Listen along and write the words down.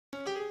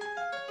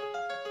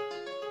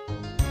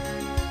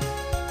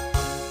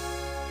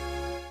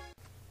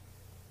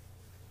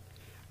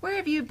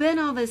have you been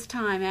all this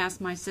time?"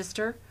 asked my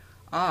sister.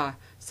 "Ah,"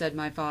 said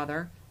my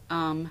father,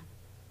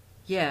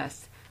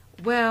 Yes.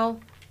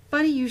 Well,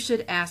 funny you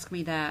should ask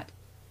me that.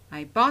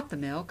 I bought the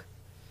milk,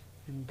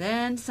 and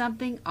then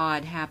something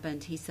odd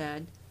happened," he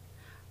said.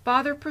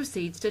 Father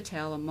proceeds to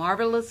tell a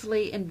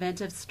marvelously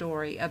inventive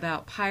story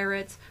about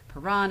pirates,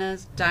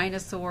 piranhas,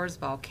 dinosaurs,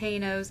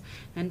 volcanoes,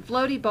 and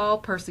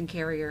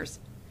floaty-ball-person-carriers.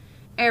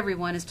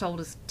 Everyone has told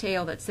a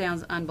tale that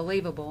sounds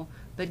unbelievable,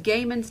 but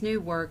Gaiman's new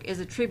work is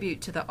a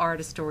tribute to the art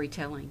of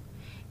storytelling.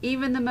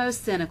 Even the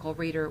most cynical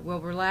reader will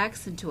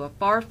relax into a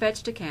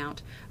far-fetched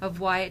account of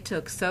why it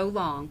took so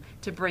long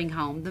to bring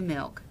home the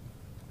milk.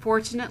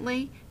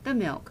 Fortunately, The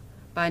Milk,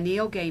 by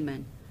Neil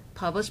Gaiman,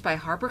 published by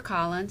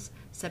HarperCollins,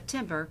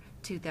 September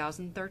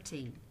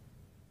 2013.